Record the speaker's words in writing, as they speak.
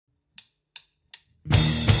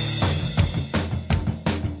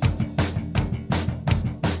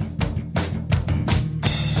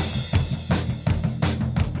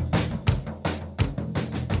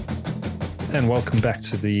And welcome back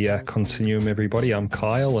to the Continuum, everybody. I'm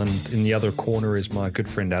Kyle, and in the other corner is my good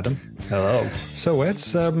friend Adam. Hello. So, Ed,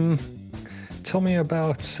 tell me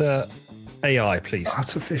about AI, please.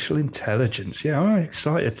 Artificial intelligence. Yeah, I'm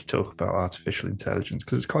excited to talk about artificial intelligence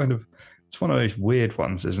because it's one of those weird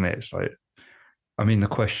ones, isn't it? It's like, I mean, the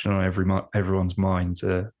question on everyone's minds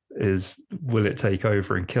is, will it take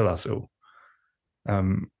over and kill us all?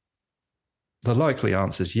 The likely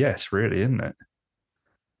answer is yes, really, isn't it?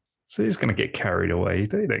 So it's going to get carried away.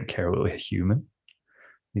 They don't care what we're human.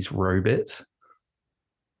 These robots.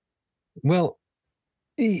 Well,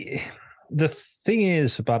 the thing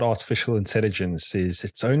is about artificial intelligence is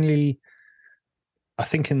it's only, I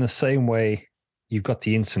think, in the same way you've got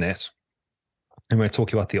the internet, and we're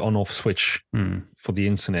talking about the on-off switch for the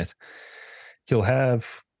internet. You'll have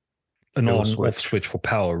an on-off switch for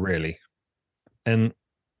power, really. And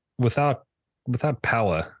without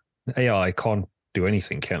power, AI can't do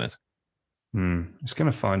anything, can it? It's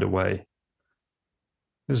going to find a way,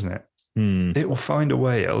 isn't it? It will find a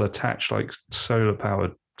way. It'll attach like solar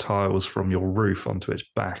powered tiles from your roof onto its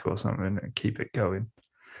back or something and keep it going.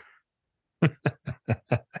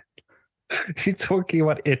 You're talking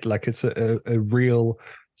about it like it's a real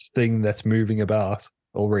thing that's moving about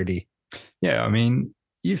already. Yeah, I mean,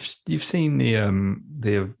 you've seen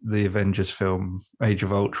the Avengers film Age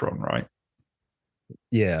of Ultron, right?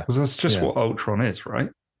 Yeah, because that's just what Ultron is, right?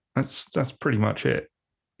 That's pretty much it.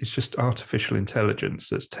 It's just artificial intelligence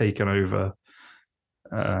that's taken over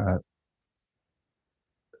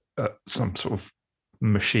some sort of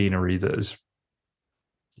machinery that is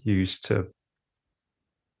used to,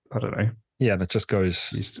 I don't know. Yeah, and it just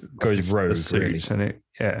goes rogue, really. And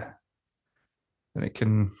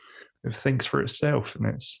it thinks for itself,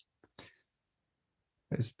 and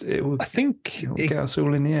it'll get us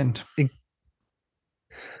all in the end.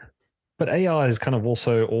 But AI is kind of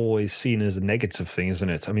also always seen as a negative thing, isn't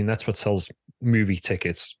it? I mean, that's what sells movie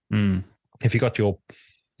tickets. If you got your,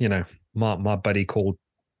 my buddy called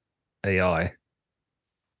AI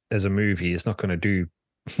as a movie, it's not going to do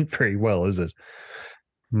very well, is it?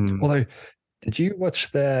 Although, did you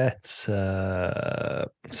watch that? So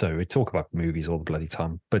we talk about movies all the bloody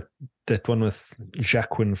time, but that one with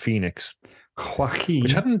Joaquin Phoenix, Joaquin,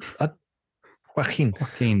 which Joaquin,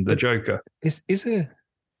 the Joker, is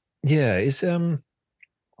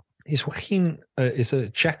Joaquin is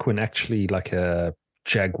a Jacquin actually like a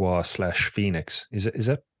jaguar / phoenix? Is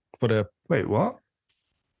that what a wait? What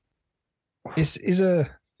is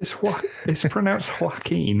it's pronounced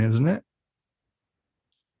Joaquin, isn't it?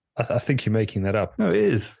 I think you're making that up. No, it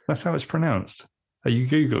is. That's how it's pronounced. Are you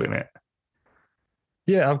Googling it?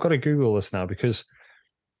 Yeah, I've got to Google this now because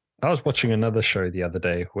I was watching another show the other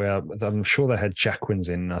day where I'm sure they had Jacquins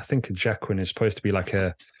in. I think a Jacquin is supposed to be like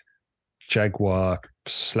a jaguar /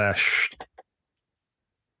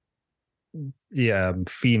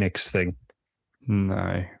 phoenix thing.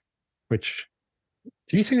 No. Which,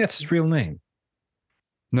 do you think that's his real name?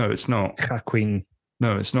 No, it's not. Joaquin.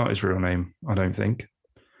 No, it's not his real name, I don't think.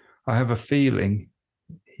 I have a feeling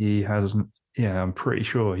he has, I'm pretty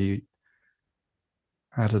sure he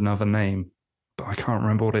had another name, but I can't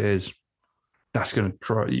remember what it is. That's going to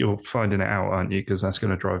drive, you're finding it out, aren't you? Because that's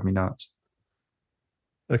going to drive me nuts.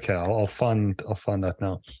 Okay, I'll find that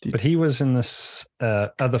now. But he was in this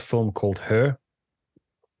other film called Her.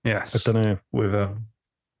 Yes. I don't know. With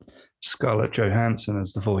Scarlett Johansson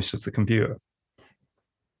as the voice of the computer.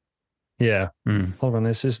 Yeah. Hold on,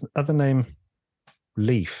 is his other name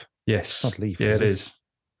Leaf? Yes. Not Leaf. Yeah, it is.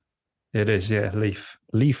 It is, yeah, Leaf.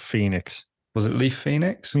 Leaf Phoenix. Was it Leaf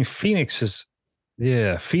Phoenix? I mean, Phoenix is...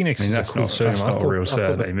 Yeah, Phoenix is a cool surname. That's not a real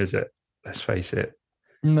surname, is it? Let's face it.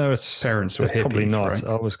 No, it's parents were hippies, probably not. Right?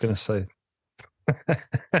 I was going to say.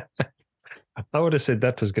 I would have said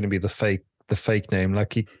that was going to be the fake name.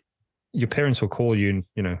 Like your parents will call you,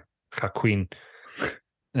 Joaquin,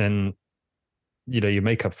 and you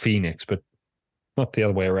make up Phoenix, but not the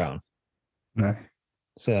other way around. No,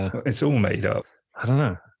 so it's all made up. I don't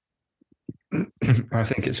know. I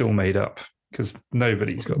think it's all made up because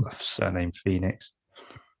nobody's got the surname Phoenix.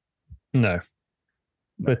 No,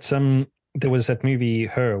 but there was that movie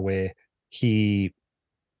Her where I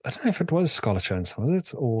don't know if it was Scarlett Johansson, was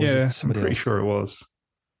it? Or was it somebody I'm pretty else? sure it was.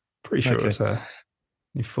 Pretty sure it was her.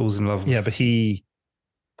 He falls in love with... Yeah, but he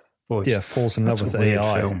voice. Falls in love with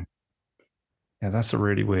AI. Film. Yeah, that's a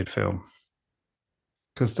really weird film.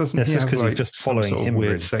 Because doesn't he have you're like just some following sort of him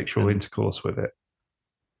weird really. sexual intercourse with it?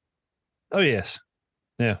 Oh, yes.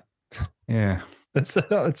 Yeah. Yeah. It's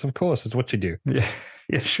of course, it's what you do.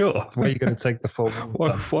 Yeah, sure. It's where you're going to take the film.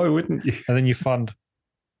 Why wouldn't you? And then you find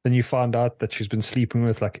then you find out that she's been sleeping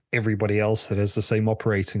with like everybody else that has the same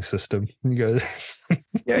operating system. And you go,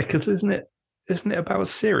 yeah, because isn't it about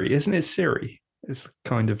Siri? Isn't it Siri? It's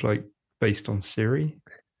kind of like based on Siri.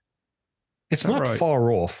 It's not right?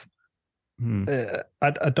 Far off.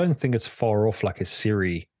 I don't think it's far off like a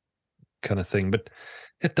Siri kind of thing, but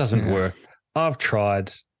it doesn't work. I've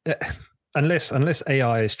tried, unless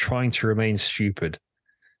AI is trying to remain stupid,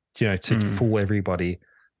 to fool everybody.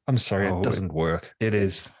 I'm sorry, it doesn't work. It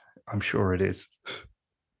is. I'm sure it is.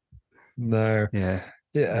 No. Yeah.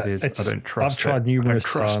 It is. I don't trust I've tried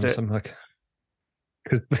numerous times. I'm like,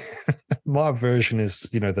 because my version is,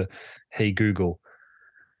 the "Hey Google"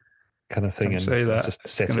 kind of thing, don't say that. Just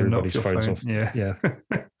sets everybody's phones off. Yeah. Yeah.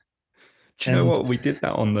 Do you know what? We did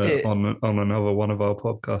that on on another one of our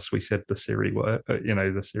podcasts. We said the Siri word,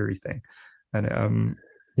 the Siri thing, and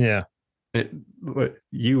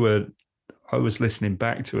I was listening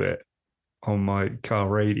back to it on my car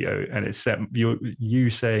radio, and it set you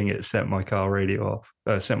saying it set my car radio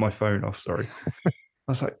off, set my phone off. Sorry, I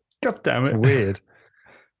was like, God damn it, it's weird.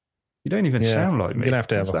 You don't even sound like me. You're gonna have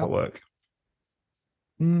to have that work.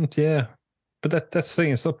 Yeah. But that's the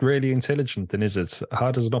thing. It's not really intelligent, then, is it?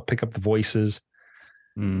 How does it not pick up the voices?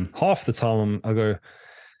 Half the time I go,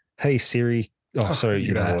 "Hey Siri." Oh, sorry,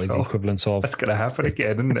 the equivalent of that's going to happen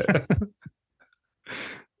again, isn't it?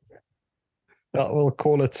 We'll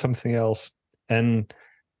call it something else, and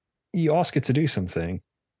you ask it to do something,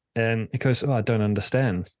 and it goes, "Oh, I don't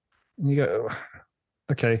understand." And you go,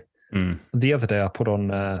 "Okay." The other day I put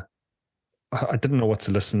on. I didn't know what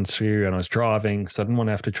to listen to, and I was driving, so I didn't want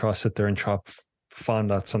to have to sit there and try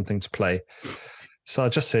find out something to play. So I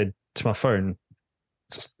just said to my phone,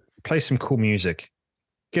 "Just play some cool music."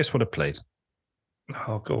 Guess what it played?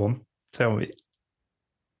 Oh, go on, tell me.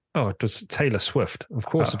 Oh, it was Taylor Swift. Of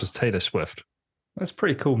course, it was Taylor Swift. That's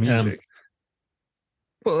pretty cool music.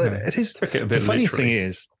 Well, it is. Took it a bit the funny literally. Thing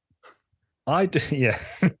is,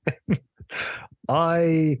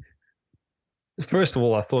 first of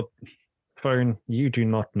all, I thought, phone, you do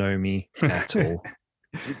not know me at all.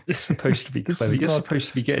 You're supposed to be clever. You're supposed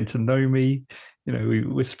to be getting to know me.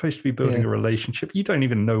 We're supposed to be building a relationship. You don't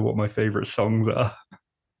even know what my favorite songs are.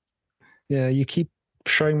 Yeah, you keep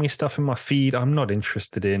showing me stuff in my feed I'm not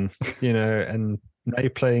interested in, and now you're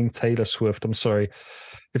playing Taylor Swift. I'm sorry.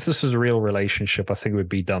 If this was a real relationship, I think it would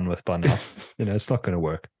be done with by now. It's not going to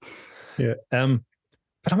work. Yeah.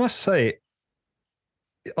 But I must say,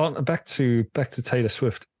 back to Taylor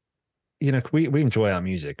Swift, we enjoy our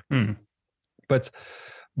music. But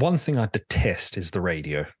one thing I detest is the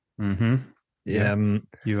radio. Mm-hmm. Yeah.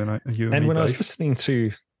 You and when both. I was listening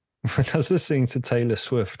to Taylor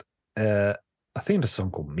Swift, I think it was a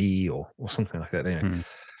song called "Me" or something like that. Anyway,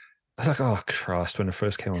 I was like, "Oh Christ!" when it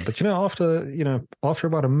first came on. But after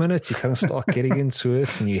about a minute, you kind of start getting into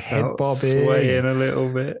it, and you head bobbing, swaying a little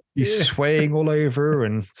bit. You're swaying all over,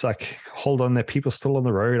 and it's like, hold on, there are people still on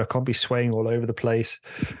the road. I can't be swaying all over the place.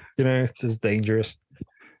 This is dangerous.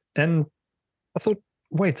 And I thought,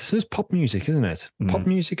 wait, this is pop music, isn't it? Pop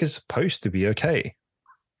music is supposed to be okay.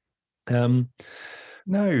 No,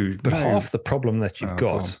 but half the problem that you've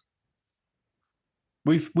got.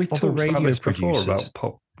 We've talked about this before about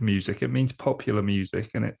pop music. It means popular music,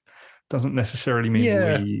 and it doesn't necessarily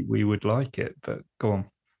mean we would like it. But go on.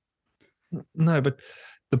 No, but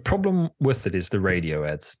the problem with it is the radio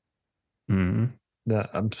ads. I'm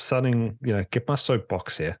starting, get my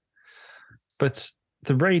soapbox here. But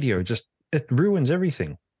the radio it ruins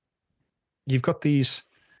everything. You've got these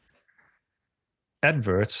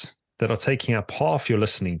adverts that are taking up half your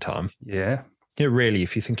listening time. Yeah. Really,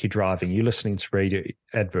 if you think you're driving, you're listening to radio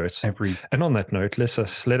adverts. And on that note, let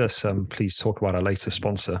us please talk about our latest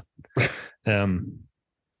sponsor. We'll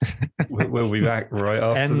be back right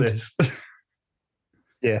after this.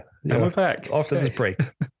 Yeah, and we're back after this break.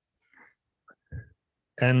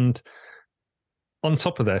 And on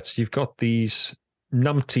top of that, you've got these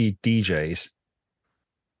numpty DJs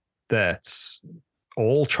that's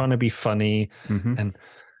all trying to be funny. And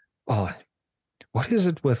what is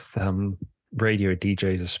it with radio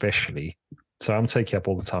DJs especially? So I'm taking up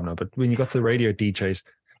all the time now, but when you got the radio DJs,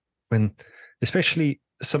 especially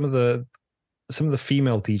some of the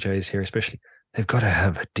female DJs here, especially, they've got to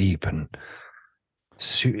have a deep and I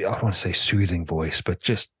don't want to say soothing voice, but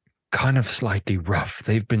just kind of slightly rough.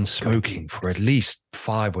 They've been smoking for at least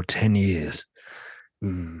 5 or 10 years.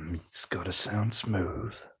 It's got to sound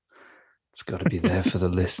smooth. It's got to be there for the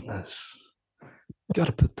listeners. Got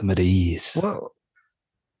to put them at ease. Well,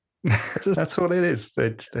 that's what it is.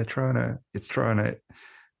 They're trying to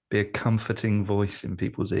be a comforting voice in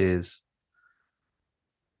people's ears.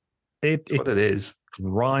 That's what it is. It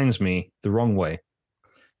grinds me the wrong way.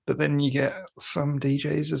 But then you get some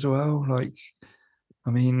DJs as well. Like, I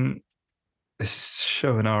mean, this is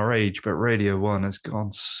showing our age, but Radio One has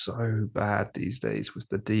gone so bad these days with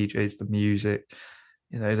the DJs, the music.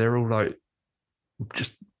 You know, they're all like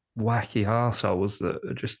just wacky arseholes that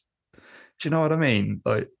are just, do you know what I mean?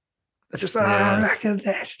 Like, they're just, look at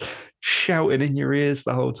this, shouting in your ears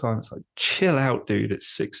the whole time. It's like, chill out, dude. It's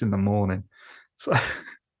 6 a.m. So,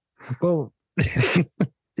 well,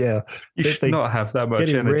 yeah, you should not have that much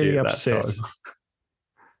energy really at upset. That time.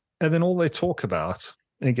 And then all they talk about,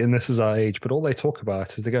 again, this is our age, but all they talk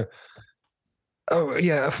about is they go, "Oh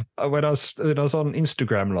yeah, when I was on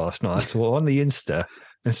Instagram last night, or on the Insta."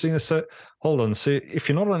 And so hold on. So if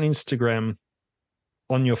you're not on Instagram,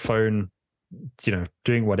 on your phone, you know,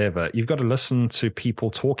 doing whatever, you've got to listen to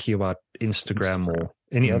people talking about Instagram or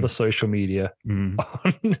any other social media in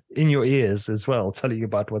your ears as well, telling you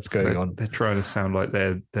about what's going on. They're trying to sound like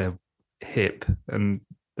they're hip and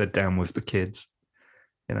they're down with the kids,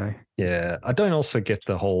 you know. Yeah, I don't also get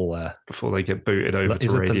the whole before they get booted over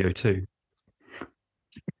to Radio 2.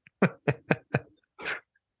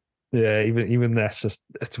 Yeah, even that's just,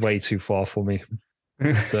 it's way too far for me.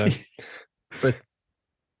 So, but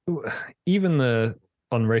even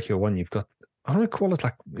on Radio 1, you've got, I don't call it,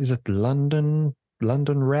 like, is it London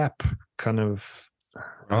rap kind of?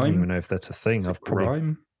 I don't even know if that's a thing. I've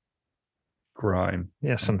probably grime.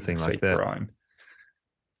 Yeah, something like that. Grime.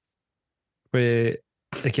 Where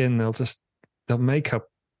again they'll make up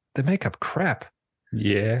crap.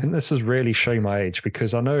 Yeah. And this is really showing my age,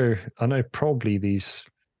 because I know probably these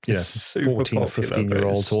 14 or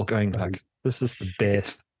 15-year-olds all going like, this is the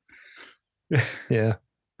best. Yeah.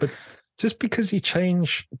 But just because you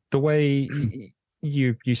change the way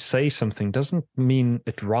you say something doesn't mean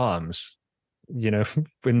it rhymes. You know,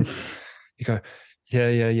 when you go,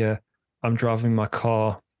 yeah, I'm driving my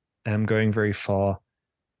car and I'm going very far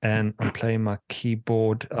and I'm playing my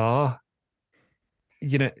keyboard. You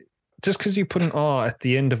know, just because you put an R at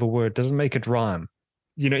the end of a word doesn't make it rhyme.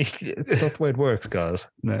 You know, it's not the way it works, guys.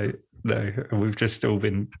 No. We've just all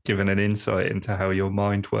been given an insight into how your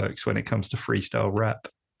mind works when it comes to freestyle rap,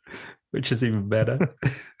 which is even better.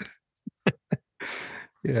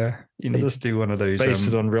 Yeah, you need to do one of those. Based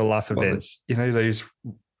it on real life events. You know, those,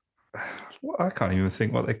 I can't even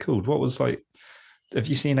think what they're called. What was like, have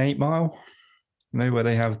you seen 8 Mile? You know, where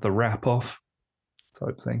they have the rap off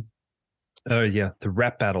type thing. Oh, yeah, the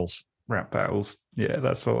rap battles. Rap battles. Yeah,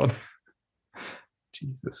 that's the one.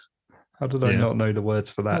 Jesus. How did I not know the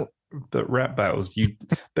words for that? Well, but rap battles, you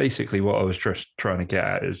basically, what I was just trying to get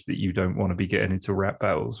at is that you don't want to be getting into rap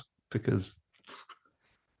battles because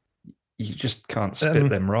you just can't spit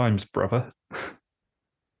them rhymes, brother.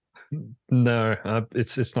 No,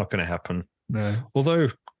 it's not going to happen. No. Although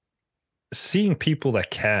seeing people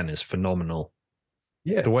that can is phenomenal.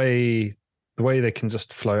 Yeah. The way they can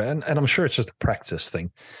just flow, and I'm sure it's just a practice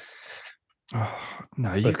thing. Oh,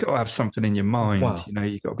 no, you've got to have something in your mind. Wow. You know,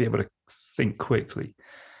 you've got to be able to think quickly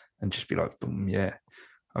and just be like, boom, yeah,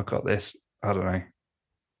 I've got this. I don't know.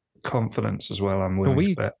 Confidence as well, I'm willing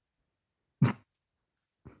to bet.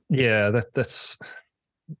 Yeah, that's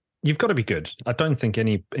you've got to be good. I don't think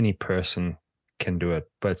any person can do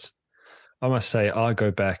it, but I must say I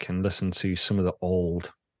go back and listen to some of the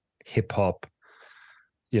old hip hop,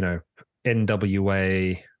 you know,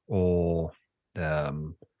 NWA or you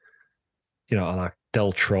know, I like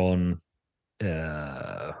Deltron.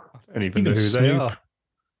 I don't even know who Snoop. They are.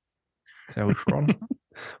 Deltron.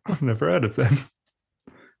 I've never heard of them.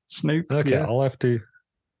 Snoop. Okay, yeah. I'll have to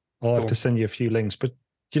send you a few links, but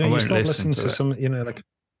you know, you start listening to some, you know, like,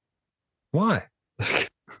 why? You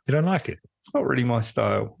don't like it? It's not really my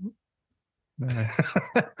style. No.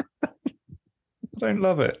 I don't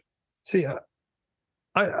love it. See, I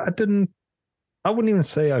wouldn't even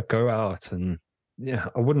say I'd go out and, yeah,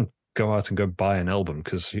 I wouldn't go out and go buy an album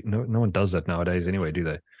because no one does that nowadays anyway, do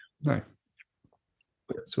they? No.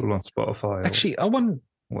 It's all on Spotify. Actually, I want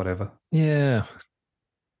whatever. Yeah.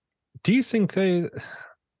 Do you think they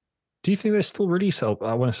still release albums?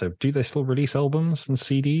 I want to say, do they still release albums and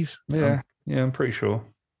CDs? Yeah, I'm pretty sure.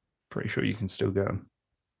 Pretty sure you can still get them.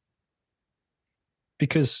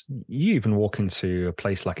 Because you even walk into a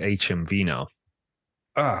place like HMV now.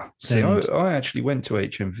 See, I actually went to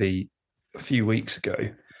HMV a few weeks ago,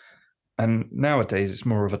 and nowadays it's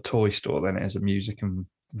more of a toy store than it is a music and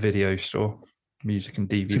video store, music and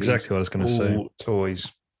DVDs. That's exactly what I was going to say. Toys.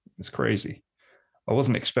 It's crazy. I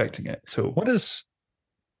wasn't expecting it at all.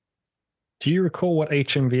 Do you recall what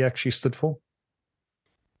HMV actually stood for?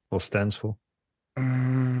 Or stands for?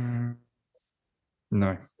 No.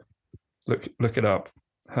 Look it up.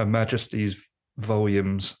 Her Majesty's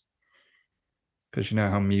Volumes. Because you know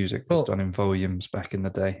how music was done in volumes back in the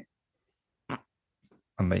day.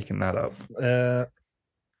 I'm making that up.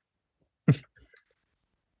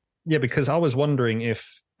 Yeah, because I was wondering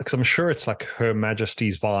because I'm sure it's like Her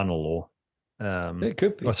Majesty's Vinyl, or it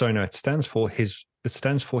could be. Oh, sorry, no, it stands for His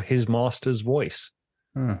Master's Voice.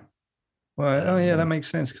 Huh. Well, yeah, that makes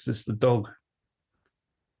sense because it's the dog.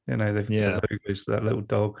 You know, they've got logos, that little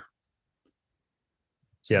dog.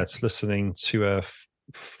 Yeah, it's listening to a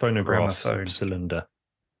phonograph cylinder.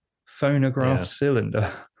 Phonograph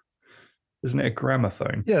cylinder. Isn't it a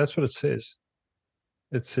gramophone? Yeah, that's what it says.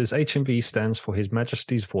 It says HMV stands for His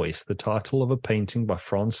Majesty's Voice, the title of a painting by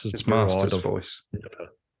Francis His Master's Voice.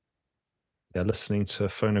 Yeah, listening to a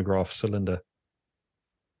phonograph cylinder.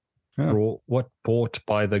 Oh. Bought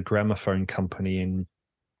by the Gramophone Company in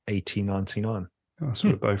 1899. Oh, so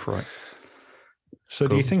we're both right. So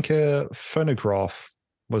do you think a phonograph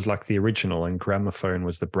was like the original and Gramophone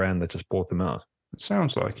was the brand that just bought them out? It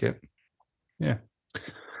sounds like it. Yeah.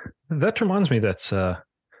 That reminds me that,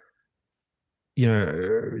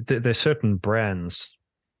 there's certain brands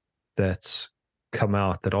that come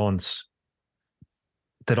out that aren't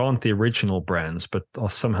the original brands, but are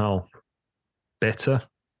somehow better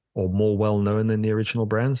or more well-known than the original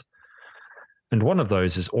brands. And one of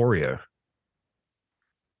those is Oreo.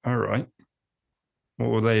 All right. What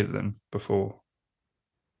were they then before?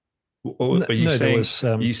 Or are you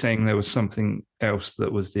saying there was something else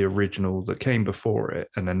that was the original that came before it,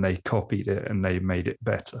 and then they copied it and they made it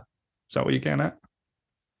better? Is that what you're getting at?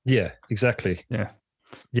 Yeah, exactly. Yeah.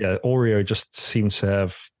 Oreo just seems to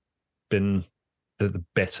have been the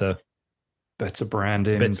better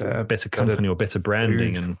branding, better company, or better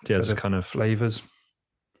branding, food, and it's kind of flavors.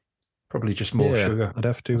 Probably just more sugar. I'd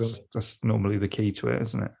have to. That's normally the key to it,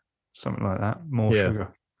 isn't it? Something like that. More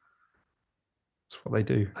sugar. That's what they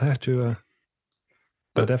do. I'd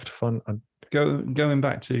have to find. Going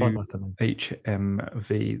back to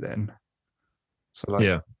HMV then.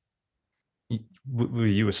 So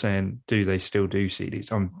you were saying, do they still do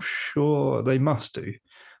CDs? I'm sure they must do,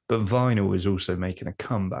 but vinyl is also making a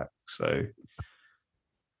comeback. So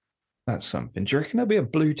that's something. Do you reckon there'll be a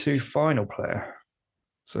Bluetooth vinyl player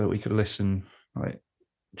so that we could listen? Like,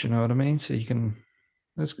 do you know what I mean? So you can.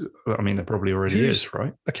 There probably already is,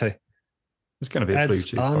 right? Okay. There's going to be a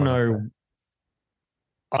Bluetooth vinyl player.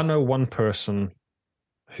 I know one person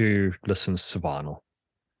who listens to vinyl.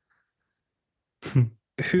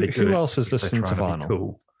 Who else is listening to vinyl?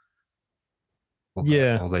 Cool.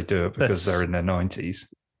 Or they do it because they're in their 90s.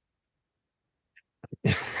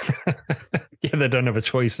 Yeah, they don't have a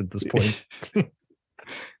choice at this point.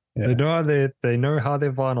 They know how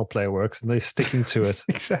their vinyl player works, and they're sticking to it.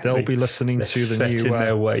 Exactly. They'll be listening to the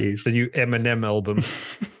new Eminem album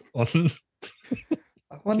on.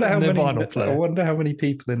 I wonder how many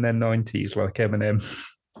people in their 90s like Eminem.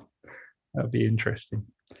 That'd be interesting.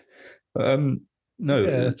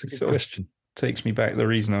 That's a good question. Takes me back. The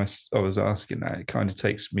reason I was asking that, it kind of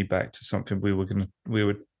takes me back to something we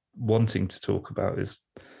were wanting to talk about, is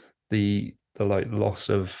the loss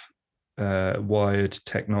of wired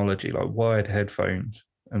technology, like wired headphones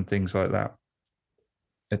and things like that.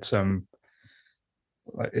 It's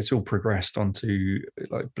it's all progressed onto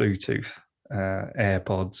like Bluetooth,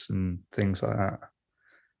 AirPods and things like that.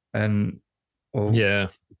 And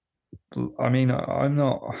I mean, I'm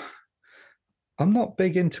not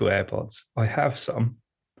big into AirPods. I have some,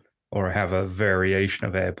 or I have a variation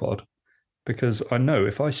of AirPod, because I know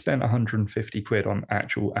if I spent 150 quid on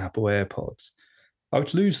actual Apple AirPods, I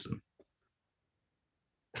would lose them.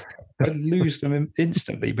 I'd lose them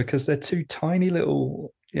instantly because they're two tiny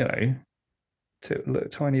little,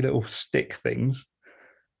 tiny little stick things.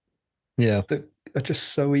 Yeah, that are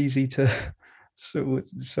just so easy to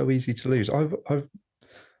lose. I've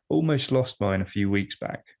almost lost mine a few weeks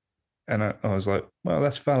back. And I was like, well,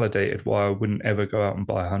 that's validated why I wouldn't ever go out and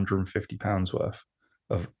buy £150 worth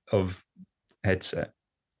of headset,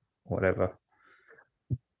 whatever.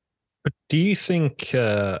 But do you think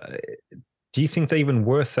they're even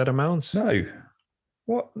worth that amount? No.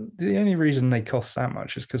 What? The only reason they cost that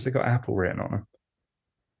much is because they got Apple written on them.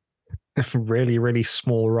 Really, really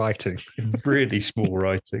small writing. Really small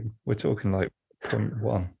writing. We're talking like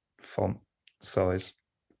 0.1 font size.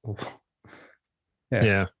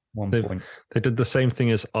 Yeah. 1 point. They did the same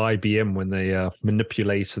thing as IBM when they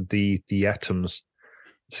manipulated the atoms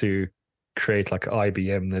to create like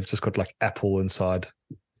IBM. They've just got like Apple inside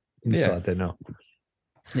there now.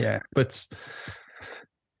 Yeah, but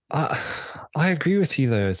I agree with you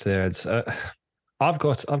though. I've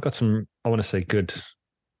got some, I want to say good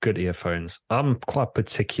earphones. I'm quite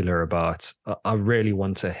particular about. I really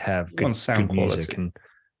want to have good sound music quality.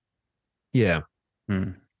 and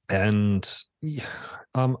And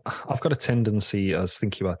I've got a tendency, I was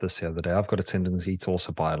thinking about this the other day, I've got a tendency to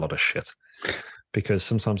also buy a lot of shit because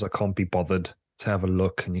sometimes I can't be bothered to have a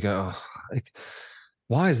look and you go,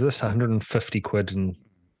 why is this 150 quid and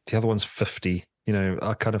the other one's 50?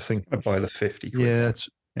 I kind of think I buy the 50 quid.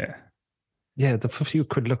 Yeah, the 50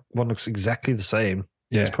 quid one looks exactly the same.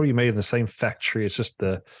 Yeah, it's probably made in the same factory. It's just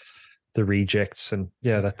the rejects, and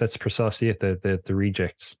that's precisely it. The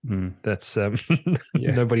rejects. That's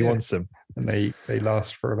nobody wants them, and they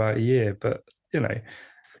last for about a year. But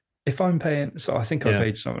if I'm paying, so I think I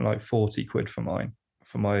paid something like 40 quid for mine,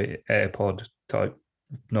 for my AirPod type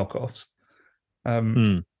knockoffs.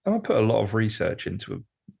 And I put a lot of research into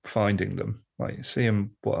finding them, like seeing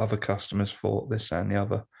what other customers thought, this and the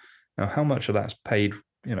other. Now, how much of that's paid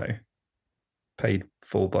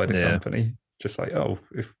for by the company? Just like,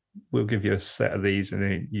 if we'll give you a set of these and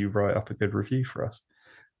then you write up a good review for us.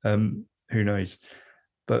 Who knows?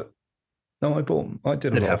 But no, I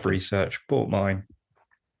did a lot of research, bought mine.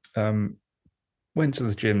 Went to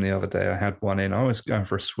the gym the other day. I had one in. I was going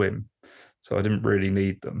for a swim, so I didn't really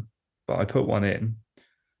need them. But I put one in,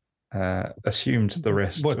 assumed the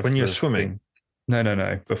rest. What, when you're swimming?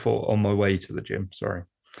 No. Before, on my way to the gym, sorry.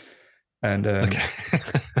 And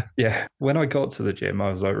when I got to the gym,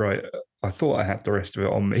 I was like, right, I thought I had the rest of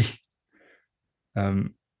it on me.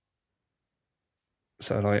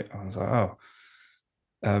 So I was like,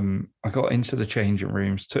 I got into the changing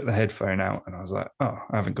rooms, took the headphone out, and I was like, I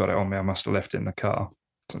haven't got it on me. I must have left it in the car.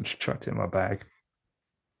 So I just chucked it in my bag.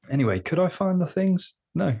 Anyway, could I find the things?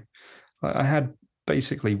 No. I had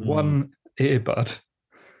basically one earbud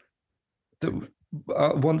that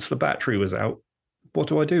once the battery was out, what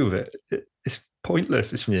do I do with it? It's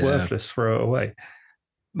pointless. It's worthless. Throw it away.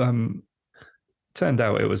 Turned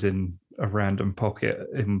out it was in a random pocket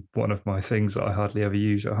in one of my things that I hardly ever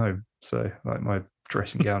use at home. So, like my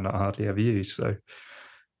dressing gown that I hardly ever use. So,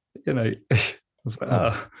 I was like,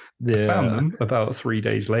 I found them about 3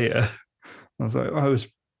 days later. I was like, I was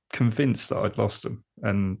convinced that I'd lost them,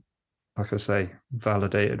 and like I say,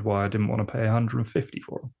 validated why I didn't want to pay 150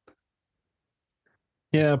 for them.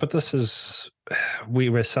 Yeah, but this is,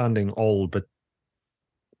 we're sounding old, but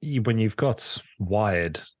when you've got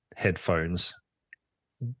wired headphones,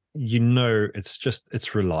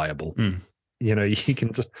 it's reliable. You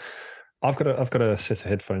can just, I've got a set of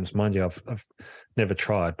headphones, mind you, I've never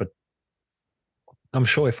tried, but I'm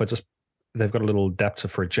sure if they've got a little adapter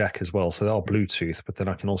for a jack as well, so they are Bluetooth, but then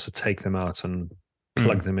I can also take them out and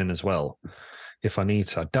plug them in as well if I need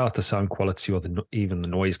to. I doubt the sound quality or even the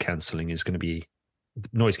noise cancelling is going to be.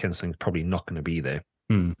 Noise cancelling is probably not going to be there.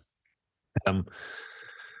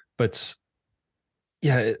 But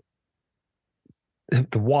the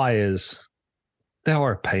wires, they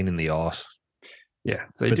are a pain in the arse. Yeah,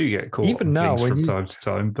 they do get caught even now from time to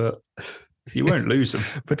time, but you won't lose them.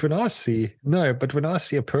 But when I see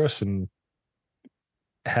a person,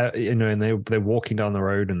 and they're walking down the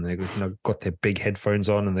road and they've got their big headphones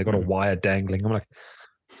on and they've got a wire dangling, I'm like,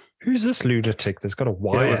 who's this lunatic that's got a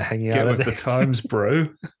wire hanging out of the times, bro?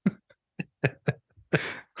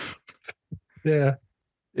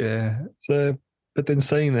 Yeah. So, but then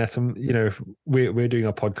saying that, we're doing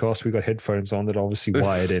a podcast. We've got headphones on that are obviously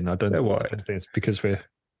wired in. I don't think it's because we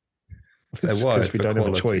don't have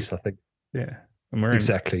a choice. I think. Yeah, and we're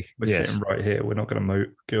sitting right here. We're not going to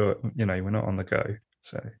go. We're not on the go,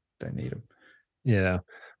 so don't need them. Yeah,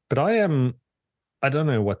 but I don't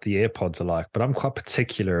know what the AirPods are like, but I'm quite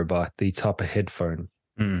particular about the type of headphone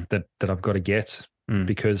that I've got to get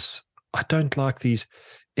because I don't like these.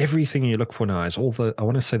 Everything you look for now is I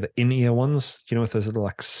want to say the in-ear ones, with those little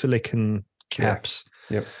like silicon caps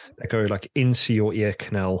that go like into your ear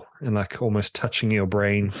canal and like almost touching your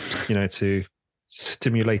brain, to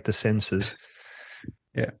stimulate the senses.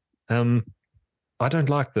 Yeah. I don't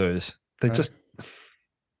like those. They just,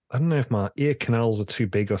 I don't know if my ear canals are too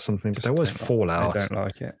big or something, but they always fall out. I don't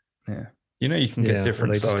like it. Yeah. You can get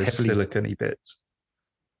different size silicone bits.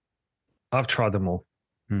 I've tried them all.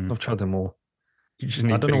 You just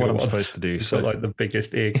need I don't know what I'm supposed to do. You've got like the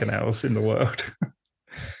biggest ear canals in the world.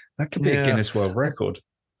 That could be a Guinness World Record.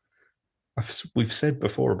 We've said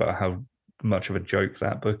before about how much of a joke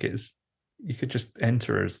that book is. You could just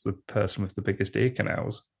enter as the person with the biggest ear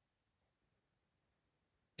canals.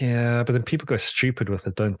 Yeah, but then people go stupid with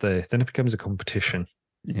it, don't they? Then it becomes a competition.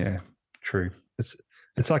 Yeah, true. It's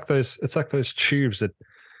like those tubes that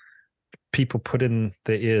people put in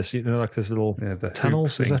their ears. Like those little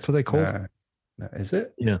tunnels. Is that what they're called? No, is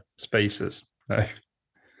it? Yeah, spacers. No, I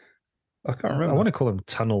can't remember. I want to call them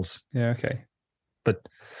tunnels. Yeah, okay. But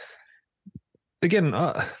again,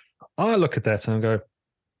 I look at that and I go,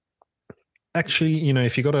 actually, you know,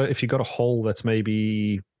 if you got a hole that's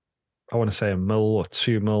maybe, I want to say 1 mil or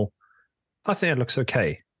 2 mil, I think it looks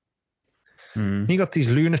okay. You got these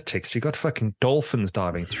lunatics, you got fucking dolphins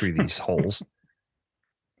diving through these holes.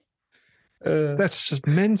 That's just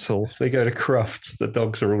mental. If they go to Crufts, the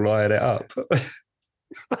dogs are all eyeing it up.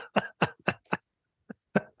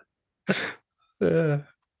 Yeah.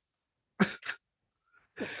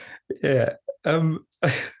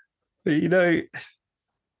 You know,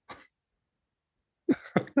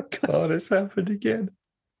 God, it's happened again.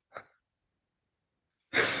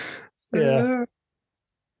 Yeah.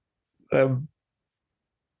 But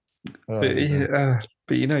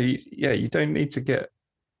you know, you don't need to get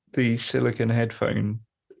the silicon headphone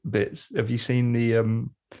bits. Have you seen the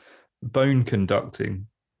bone conducting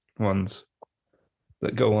ones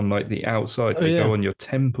that go on like the outside? They go on your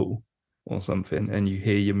temple or something, and you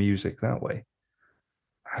hear your music that way.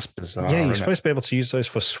 That's bizarre. Yeah, you're supposed to be able to use those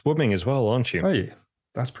for swimming as well, aren't you? Oh yeah,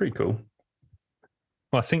 that's pretty cool.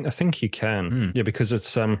 Well, I think you can. Yeah, because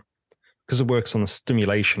it's because it works on the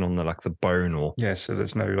stimulation on the bone or so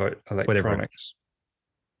there's no like electronics.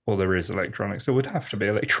 Well, there is electronics. There would have to be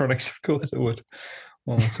electronics, of course. There would.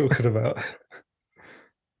 What am I talking about?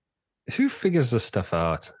 Who figures this stuff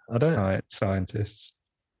out? I don't. Scientists.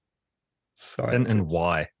 And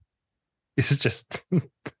why? It's just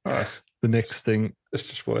the next thing. It's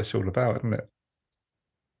just what it's all about, isn't it?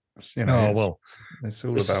 It's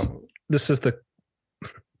all about. This is the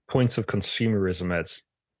points of consumerism, Eds.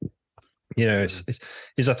 You know,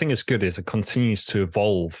 is I think it's good as it continues to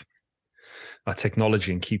evolve our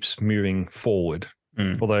technology and keeps moving forward.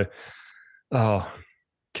 Although,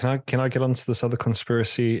 can I get onto this other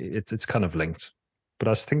conspiracy? It's kind of linked, but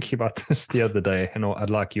I was thinking about this the other day, and I'd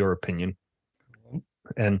like your opinion.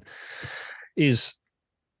 And I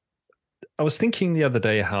was thinking the other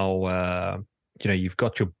day how you know, you've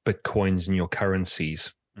got your Bitcoins and your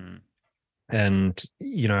currencies, and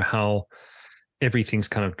you know how everything's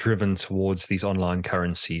kind of driven towards these online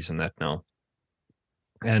currencies and that now.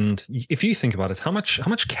 And if you think about it, how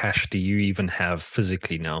much cash do you even have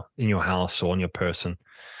physically now in your house or on your person?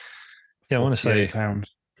 Yeah, I want to say £48.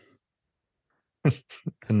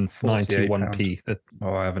 and 91p.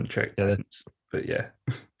 I haven't checked that, but yeah,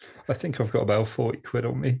 I think I've got about 40 quid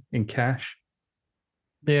on me in cash.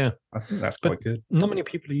 Yeah, I think that's quite good. Not many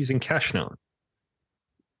people are using cash now.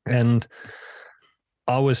 And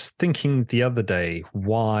I was thinking the other day,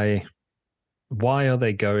 why are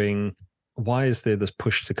they going? Why is there this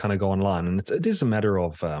push to kind of go online? And it is a matter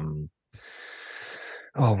of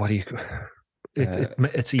what do you?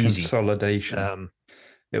 It's easy consolidation.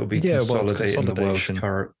 It'll be consolidating the world's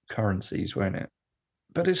currencies, won't it?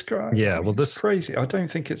 But it's great. Yeah, well, this is crazy. I don't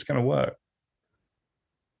think it's going to work.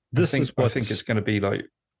 I think it's going to be like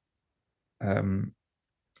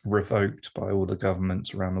revoked by all the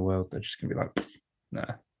governments around the world. They're just going to be like,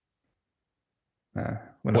 nah.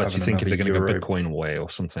 What do you think if they're going to go Bitcoin way or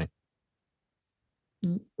something?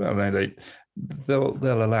 Well,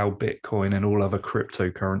 they'll allow Bitcoin and all other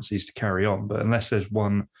cryptocurrencies to carry on, but unless there's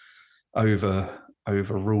one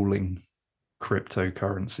overruling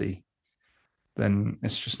cryptocurrency, then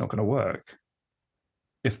it's just not going to work.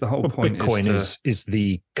 If the whole point Bitcoin is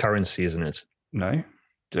the currency, isn't it? No,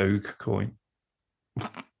 Dogecoin.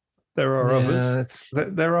 There are others.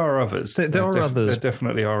 There are others. There are others. There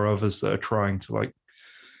definitely are others that are trying to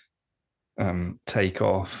take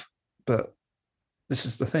off. But this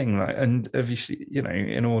is the thing, and have you seen, you know,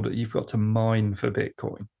 in order you've got to mine for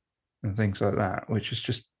Bitcoin and things like that, which is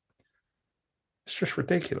just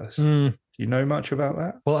ridiculous. Do you know much about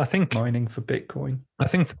that? Well, I think mining for Bitcoin. I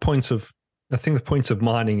think the point of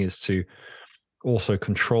mining is to also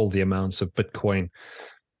control the amounts of Bitcoin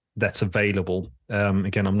that's available.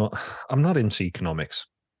 Again, I'm not into economics,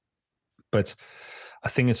 but I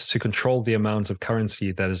think it's to control the amount of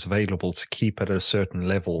currency that is available to keep at a certain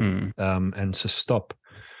level, and to stop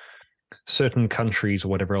certain countries or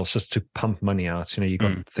whatever else just to pump money out. You know, you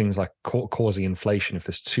got things like causing inflation. If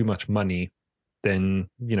there's too much money, then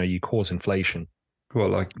you know you cause inflation. Well,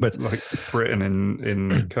 like Britain in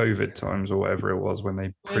COVID times or whatever it was when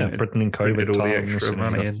they Britain in COVID all times, the extra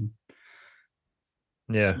money in.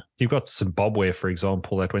 Yeah, you've got Zimbabwe, for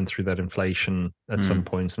example, that went through that inflation at some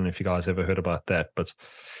point. I don't know if you guys ever heard about that, but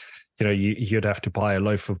you know, you'd have to buy a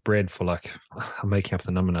loaf of bread for I'm making up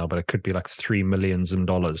the number now, but it could be like $3 million. You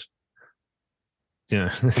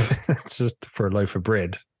know, it's just for a loaf of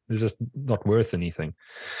bread. It's just not worth anything.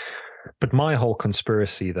 But my whole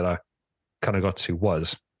conspiracy that I kind of got to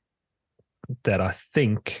was that I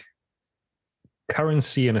think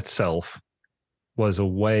currency in itself was a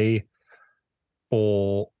way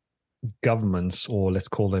for governments, or let's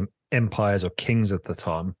call them empires or kings at the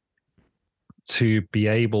time to be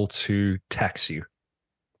able to tax you.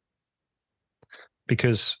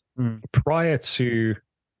 Because prior to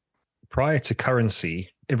currency,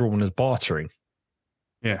 everyone was bartering.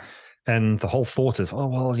 Yeah. And the whole thought of, oh,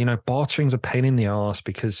 well, bartering's a pain in the ass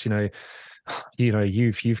because,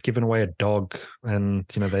 you've given away a dog and,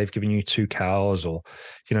 they've given you 2 cows, or,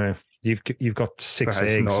 you've got 6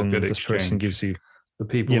 eggs and this exchange. Person gives you. The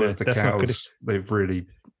people with the cows, they've really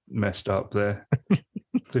messed up there.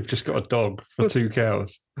 They've just got a dog for 2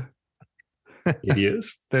 cows.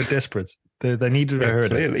 Idiots. They're desperate. They needed a herd.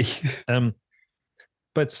 Clearly.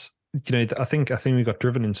 But I think we got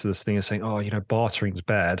driven into this thing of saying, oh, bartering's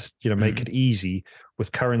bad. Make it easy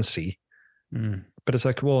with currency. But it's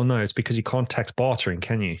like, well, no, it's because you can't tax bartering,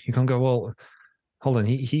 can you? You can't go, well, hold on,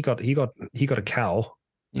 he got a cow.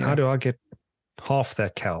 Yeah. How do I get half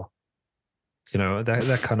that cow?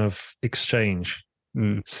 That kind of exchange.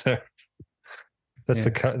 So that's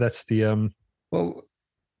the well,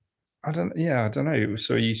 I don't know.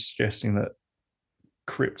 So are you suggesting that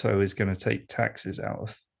crypto is going to take taxes out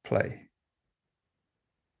of play?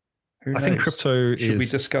 I think crypto Should we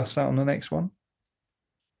discuss that on the next one?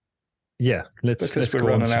 Yeah, let's we're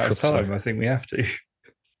running out of time. I think we have to.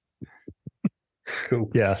 Cool.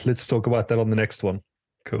 Yeah, let's talk about that on the next one.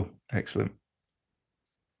 Cool. Excellent.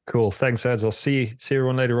 Cool. Thanks, Ads. I'll see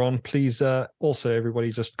everyone later on. Please, also,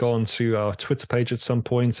 everybody, just go on to our Twitter page at some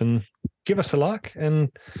point and give us a like. And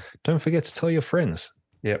don't forget to tell your friends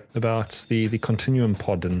about the Continuum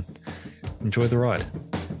pod and enjoy the ride.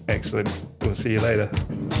 Excellent. We'll see you later.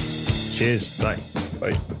 Cheers. Bye.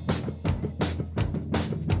 Bye.